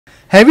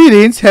Heavy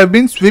rains have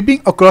been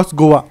sweeping across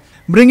Goa,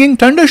 bringing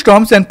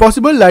thunderstorms and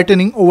possible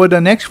lightning over the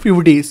next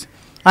few days.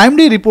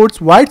 IMD reports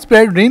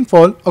widespread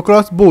rainfall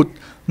across both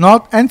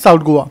North and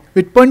South Goa,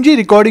 with Panji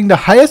recording the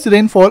highest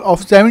rainfall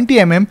of 70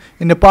 mm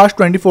in the past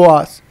 24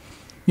 hours.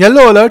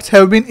 Yellow alerts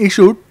have been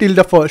issued till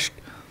the 1st.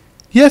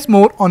 Here's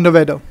more on the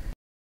weather.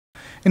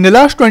 In the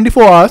last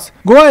 24 hours,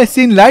 Goa has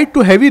seen light to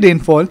heavy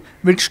rainfall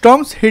with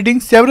storms hitting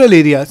several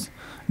areas.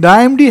 The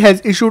IMD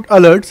has issued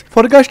alerts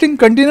forecasting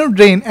continued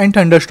rain and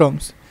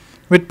thunderstorms.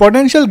 With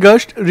potential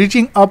gusts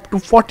reaching up to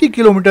 40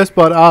 km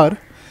per hour,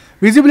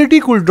 visibility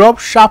could drop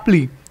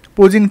sharply,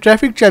 posing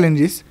traffic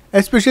challenges,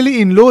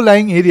 especially in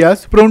low-lying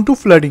areas prone to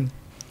flooding.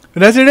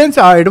 Residents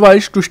are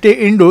advised to stay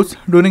indoors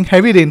during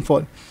heavy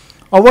rainfall,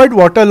 avoid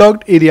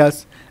waterlogged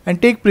areas,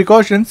 and take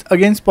precautions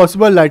against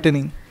possible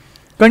lightning.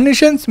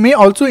 Conditions may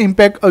also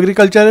impact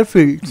agricultural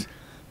fields,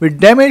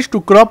 with damage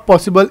to crop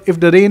possible if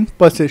the rain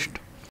persists.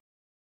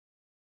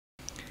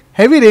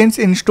 Heavy rains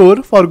in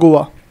store for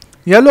Goa.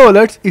 Yellow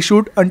alerts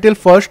issued until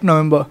 1st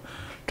November.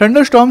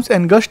 Thunderstorms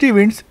and gusty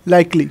winds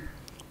likely.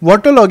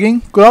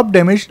 Waterlogging, crop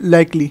damage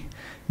likely.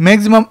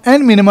 Maximum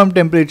and minimum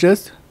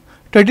temperatures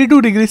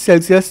 32 degrees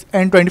Celsius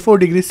and 24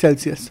 degrees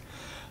Celsius.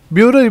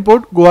 Bureau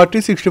report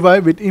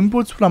GOA365 with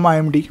inputs from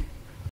IMD.